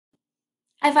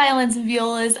Hi, violins and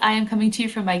violas. I am coming to you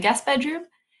from my guest bedroom.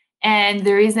 And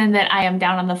the reason that I am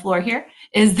down on the floor here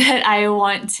is that I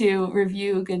want to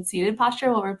review good seated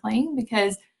posture while we're playing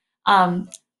because um,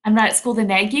 I'm not at school to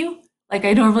nag you like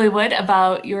I normally would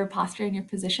about your posture and your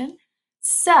position.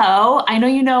 So I know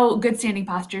you know good standing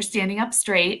posture, standing up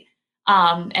straight,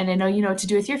 and I know you know what to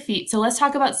do with your feet. So let's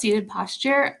talk about seated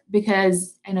posture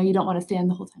because I know you don't want to stand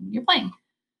the whole time when you're playing.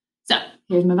 So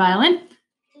here's my violin.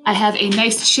 I have a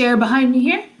nice chair behind me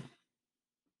here,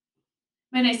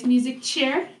 my nice music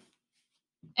chair,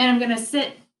 and I'm going to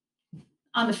sit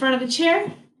on the front of the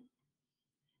chair.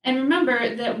 And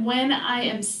remember that when I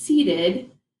am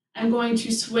seated, I'm going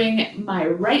to swing my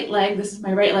right leg, this is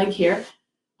my right leg here,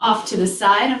 off to the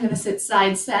side. I'm going to sit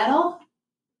side saddle.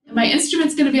 And my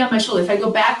instrument's going to be on my shoulder. If I go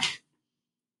back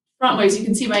front ways, you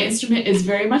can see my instrument is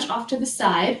very much off to the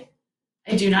side.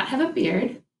 I do not have a beard.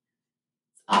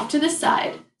 It's off to the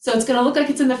side. So it's going to look like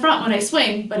it's in the front when I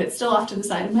swing, but it's still off to the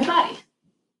side of my body.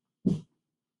 And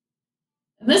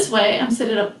this way, I'm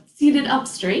seated up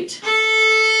straight.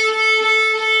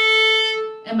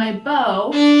 And my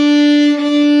bow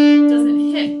doesn't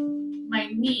hit my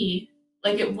knee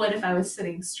like it would if I was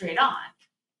sitting straight on.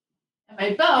 And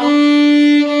my bow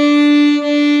can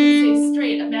stay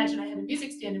straight. Imagine I had a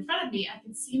music stand in front of me. I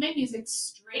can see my music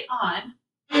straight on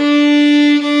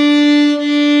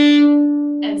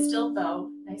and still bow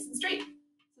nice and straight.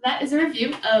 So that is a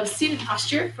review of seated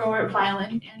posture for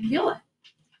violin and viola.